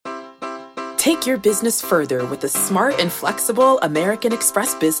Take your business further with the smart and flexible American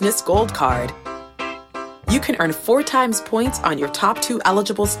Express Business Gold Card. You can earn 4 times points on your top 2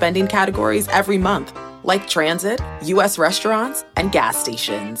 eligible spending categories every month, like transit, U.S. restaurants, and gas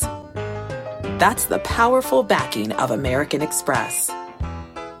stations. That's the powerful backing of American Express.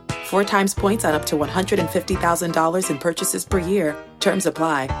 4 times points on up to $150,000 in purchases per year. Terms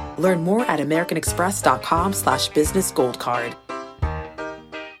apply. Learn more at americanexpress.com/businessgoldcard.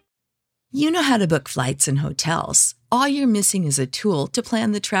 You know how to book flights and hotels. All you're missing is a tool to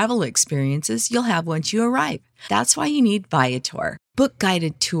plan the travel experiences you'll have once you arrive. That's why you need Viator. Book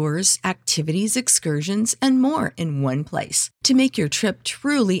guided tours, activities, excursions, and more in one place to make your trip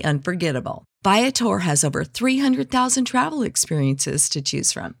truly unforgettable. Viator has over 300,000 travel experiences to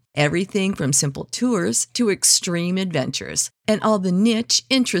choose from. Everything from simple tours to extreme adventures and all the niche,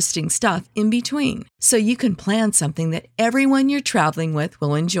 interesting stuff in between. So you can plan something that everyone you're traveling with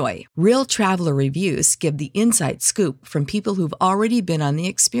will enjoy. Real traveler reviews give the inside scoop from people who've already been on the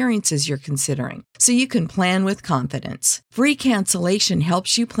experiences you're considering. So you can plan with confidence. Free cancellation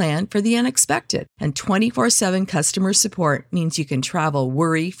helps you plan for the unexpected. And 24/7 customer support means you can travel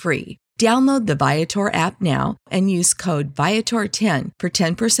worry-free. Download the Viator app now and use code Viator10 for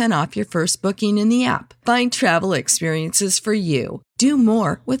 10% off your first booking in the app. Find travel experiences for you. Do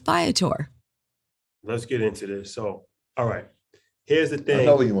more with Viator. Let's get into this. So, all right. Here's the thing. I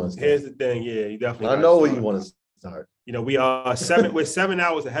know where you want to start. Here's the thing. Yeah, you definitely. I know where you want to start. You know, we're 7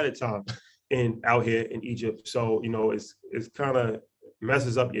 hours ahead of time out here in Egypt. So, you know, it's kind of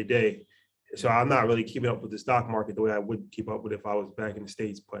messes up your day. So I'm not really keeping up with the stock market the way I would keep up with if I was back in the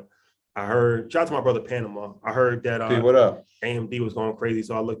States. But I heard, shout out to my brother Panama. I heard that Hey, what up? AMD was going crazy.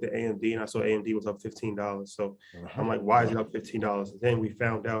 So I looked at AMD and I saw AMD was up $15. So I'm like, why is it up $15? And then we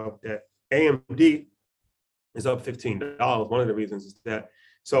found out that AMD is up $15. One of the reasons is that.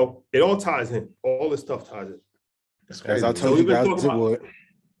 So it all ties in. All this stuff ties in. As I told you guys it would.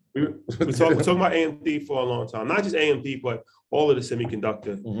 We're talking about AMD for a long time. Not just AMD, but all of the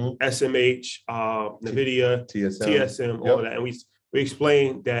semiconductor, SMH, NVIDIA, TSM, all of that. And we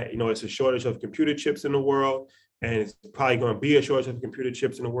explained that, you know, it's a shortage of computer chips in the world, and it's probably going to be a shortage of computer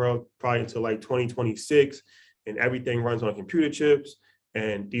chips in the world probably until like 2026, and everything runs on computer chips,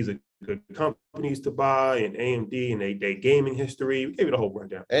 and these are good companies to buy, and AMD and they gaming history. We gave it a whole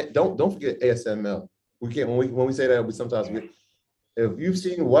rundown. And don't forget ASML. We can't when we say that, we sometimes forget. If you've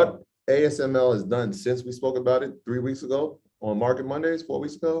seen what ASML has done since we spoke about it 3 weeks ago on Market Mondays, 4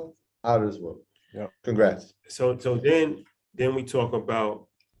 weeks ago, out of this world. Yeah. Congrats. So then we talk about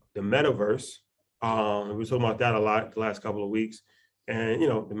the metaverse. We were talking about that a lot the last couple of weeks. And, you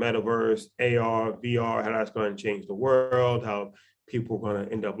know, the metaverse, AR, VR, how that's going to change the world, how people are going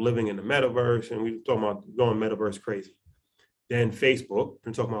to end up living in the metaverse. And we were talking about going metaverse crazy. Then Facebook,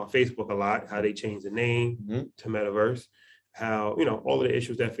 we're talking about Facebook a lot, how they changed the name to metaverse, how, you know, all of the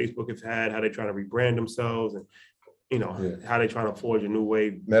issues that Facebook has had, how they're trying to rebrand themselves and, you know, how they're trying to forge a new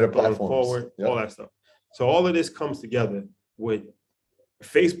way Meta going platforms. forward, all that stuff. So all of this comes together with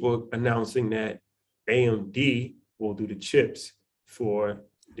Facebook announcing that AMD will do the chips for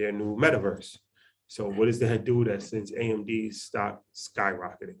their new metaverse. So what does that do that since AMD's stock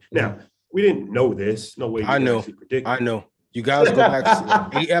skyrocketing? Now, we didn't know this. No way you can actually predict it. I know. You guys go back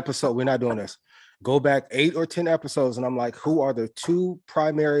 8 episodes. We're not doing this. Go back 8 or 10 episodes, and I'm like, who are the 2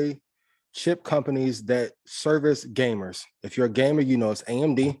 primary chip companies that service gamers? If you're a gamer, you know it's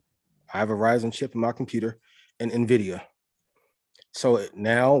AMD. I have a Ryzen chip in my computer, and NVIDIA. So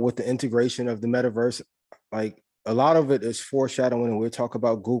now with the integration of the metaverse, like a lot of it is foreshadowing, and we'll talk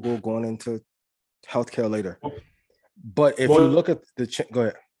about Google going into healthcare later. But if you look at the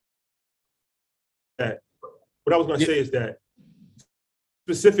go ahead. What I was going to say is that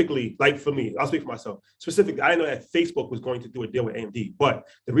specifically, like for me, I'll speak for myself. Specifically, I know that Facebook was going to do a deal with AMD, but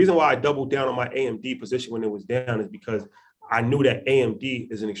the reason why I doubled down on my AMD position when it was down is because I knew that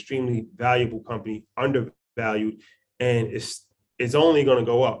AMD is an extremely valuable company, undervalued, and it's only going to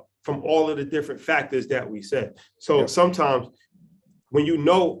go up from all of the different factors that we said. So sometimes when you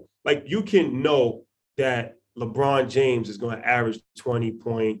know, like you can know that LeBron James is going to average 20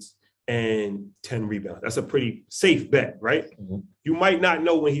 points and 10 rebounds. That's a pretty safe bet, right? You might not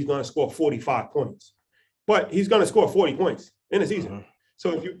know when he's going to score 45 points, but he's going to score 40 points in a season.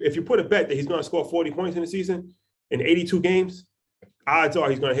 So if you put a bet that he's going to score 40 points in a season in 82 games, odds are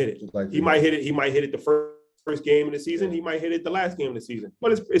he's going to hit it. He might hit it. He might hit it the first game of the season. He might hit it the last game of the season,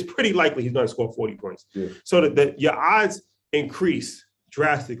 but it's pretty likely he's going to score 40 points. So that your odds increase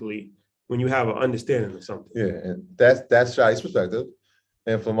drastically when you have an understanding of something. Yeah, and that's Shai's perspective.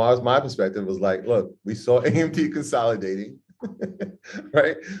 And from my perspective, it was like, look, we saw AMD consolidating.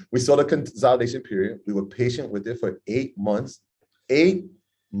 right? We saw the consolidation period. We were patient with it for 8 months. 8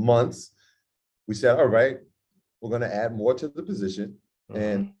 months. We said, all right, we're going to add more to the position.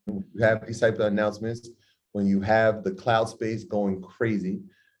 And we have these type of announcements when you have the cloud space going crazy,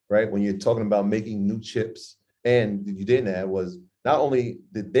 right? When you're talking about making new chips, and you didn't add was not only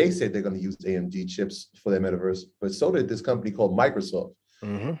did they say they're going to use AMD chips for their metaverse, but so did this company called Microsoft.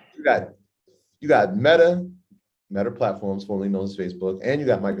 You got Meta Platforms, formerly known as Facebook, and you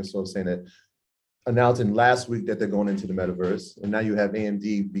got Microsoft saying that, announcing last week that they're going into the metaverse, and now you have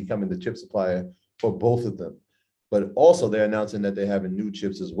AMD becoming the chip supplier for both of them. But also they're announcing that they're having new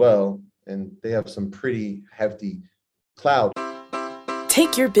chips as well, and they have some pretty hefty cloud.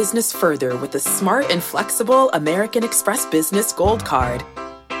 Take your business further with the smart and flexible American Express Business Gold Card.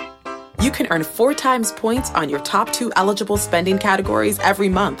 You can earn 4 times points on your top 2 eligible spending categories every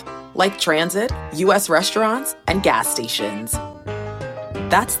month, like transit, U.S. restaurants, and gas stations.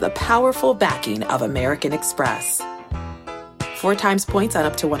 That's the powerful backing of American Express. 4 times points on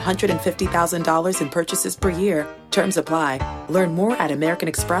up to $150,000 in purchases per year. Terms apply. Learn more at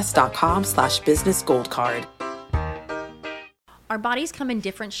americanexpress.com/businessgoldcard. Our bodies come in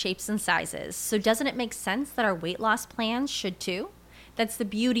different shapes and sizes, so doesn't it make sense that our weight loss plans should too? That's the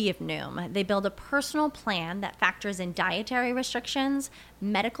beauty of Noom. They build a personal plan that factors in dietary restrictions,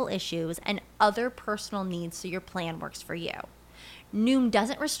 medical issues, and other personal needs so your plan works for you. Noom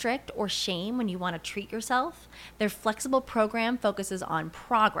doesn't restrict or shame when you want to treat yourself. Their flexible program focuses on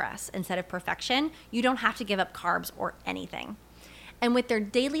progress instead of perfection. You don't have to give up carbs or anything. And with their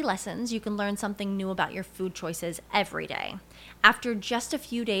daily lessons, you can learn something new about your food choices every day. After just a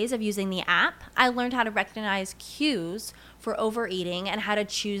few days of using the app, I learned how to recognize cues for overeating and how to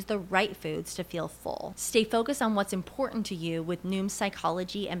choose the right foods to feel full. Stay focused on what's important to you with Noom's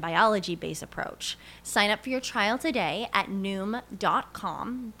psychology and biology-based approach. Sign up for your trial today at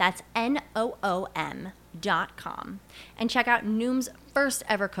Noom.com. That's Noom.com. And check out Noom's first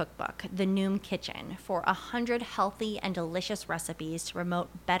ever cookbook, The Noom Kitchen, for 100 healthy and delicious recipes to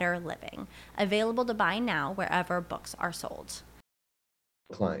promote better living. Available to buy now wherever books are sold.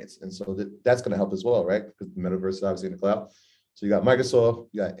 Clients. And so that's going to help as well, right? Because the metaverse is obviously in the cloud. So you got Microsoft,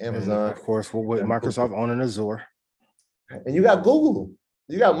 you got Amazon. And of course, with Microsoft owning Azure. And you got Google.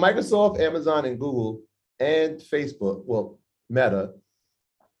 You got Microsoft, Amazon, and Google, and Facebook. Well, Meta.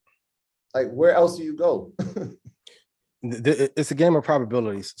 Like, where else do you go? It's a game of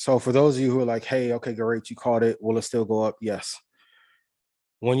probabilities. So for those of you who are like, hey, okay, great, you caught it. Will it still go up? Yes.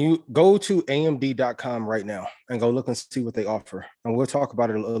 When you go to AMD.com right now and go look and see what they offer, and we'll talk about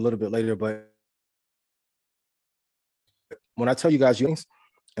it a little bit later, but when I tell you guys and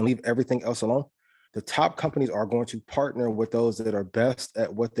leave everything else alone, the top companies are going to partner with those that are best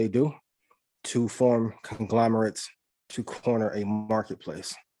at what they do to form conglomerates to corner a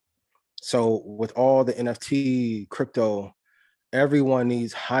marketplace. So with all the NFT, crypto, everyone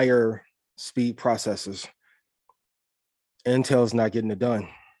needs higher speed processors. Intel's not getting it done.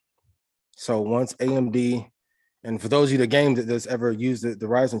 So once AMD, and for those of you that game that's ever used the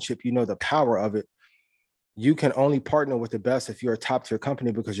Ryzen chip, you know the power of it. You can only partner with the best if you're a top tier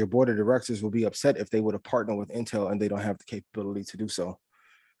company, because your board of directors will be upset if they would have partnered with Intel and they don't have the capability to do so.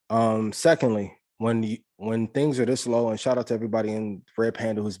 Secondly, when things are this low, and shout out to everybody in Red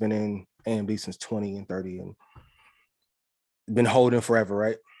Panda who's been in AMD since 20 and 30 and been holding forever,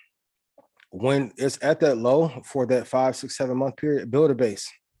 right? When it's at that low for that 5, 6, 7 month period, build a base.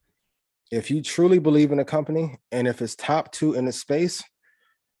 If you truly believe in a company, and if it's top 2 in the space,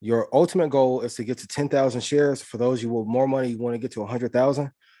 your ultimate goal is to get to 10,000 shares. For those of you with more money, you want to get to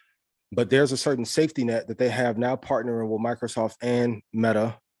 100,000. But there's a certain safety net that they have now partnering with Microsoft and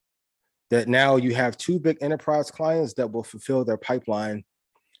Meta, that now you have 2 big enterprise clients that will fulfill their pipeline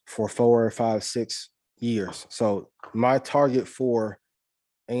for 4, 5, 6 years. So my target for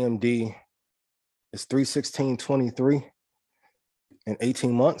AMD is 316.23 in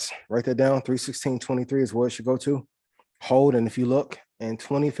 18 months. Write that down. 316.23 is where it should go to. Hold, and if you look in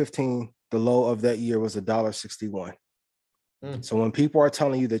 2015, the low of that year was $1.61. So when people are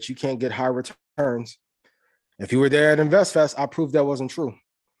telling you that you can't get high returns, if you were there at InvestFest, I proved that wasn't true.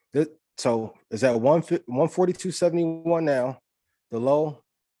 So is that 142.71 now? The low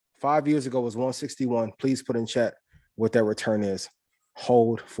 5 years ago was 161. Please put in chat what that return is.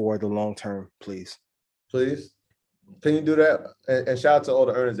 Hold for the long term, please. Please. Can you do that? And shout out to all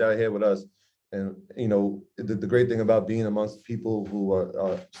the earners that are here with us. And, you know, the great thing about being amongst people who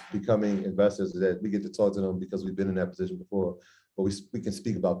are becoming investors is that we get to talk to them because we've been in that position before, but we can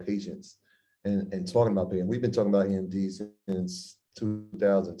speak about patience and talking about patience. We've been talking about AMD since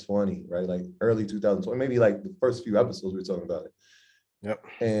 2020, right? Like early 2020, maybe like the first few episodes we were talking about it. Yep.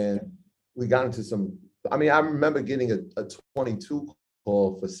 And we got into some, I mean, I remember getting a 22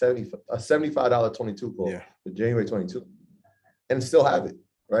 call for a $75 22 call for January 22 and still have it,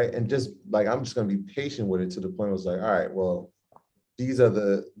 right? And just like, I'm just going to be patient with it to the point where it's like, all right, well, these are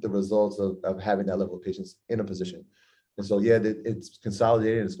the results of having that level of patience in a position. And so, yeah, it's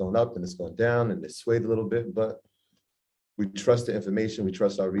consolidated, it's going up and it's going down and it's swayed a little bit, but we trust the information, we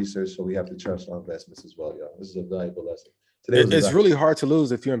trust our research, so we have to trust our investments as well, y'all. This is a valuable lesson. It's really hard to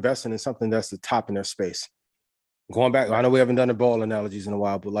lose if you're investing in something that's the top in their space. Going back, I know we haven't done the ball analogies in a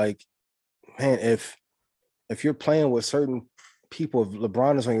while, but like, man, if you're playing with certain people, if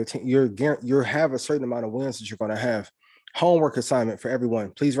LeBron is on your team, you have a certain amount of wins that you're going to have. Homework assignment for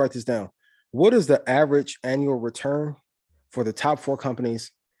everyone. Please write this down. What is the average annual return for the top 4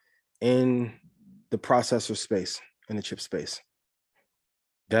 companies in the processor space, in the chip space?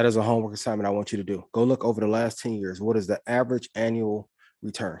 That is a homework assignment I want you to do. Go look over the last 10 years. What is the average annual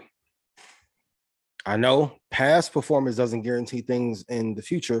return? I know past performance doesn't guarantee things in the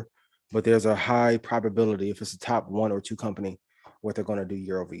future, but there's a high probability if it's a top 1 or 2 company, what they're going to do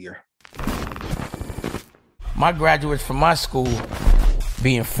year over year. My graduates from my school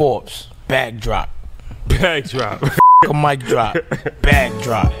being Forbes, bag drop. Bag drop. A mic drop. Bag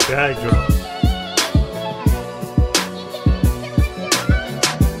drop. Bag drop.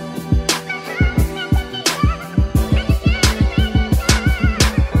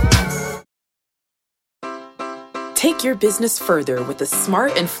 Take your business further with the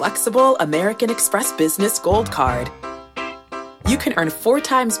smart and flexible American Express Business Gold Card. You can earn 4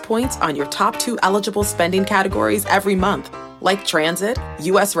 times points on your top 2 eligible spending categories every month, like transit,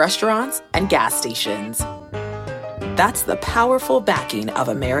 U.S. restaurants, and gas stations. That's the powerful backing of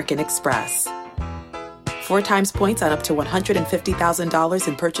American Express. 4 times points on up to $150,000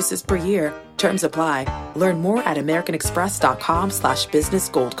 in purchases per year. Terms apply. Learn more at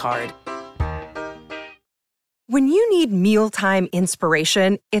americanexpress.com/businessgoldcard. When you need mealtime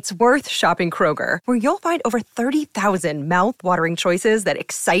inspiration, it's worth shopping Kroger, where you'll find over 30,000 mouth-watering choices that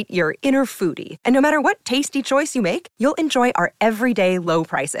excite your inner foodie. And no matter what tasty choice you make, you'll enjoy our everyday low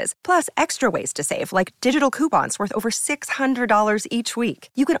prices, plus extra ways to save, like digital coupons worth over $600 each week.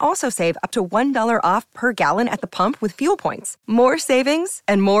 You can also save up to $1 off per gallon at the pump with fuel points. More savings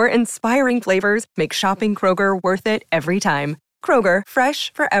and more inspiring flavors make shopping Kroger worth it every time. Kroger,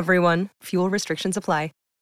 fresh for everyone. Fuel restrictions apply.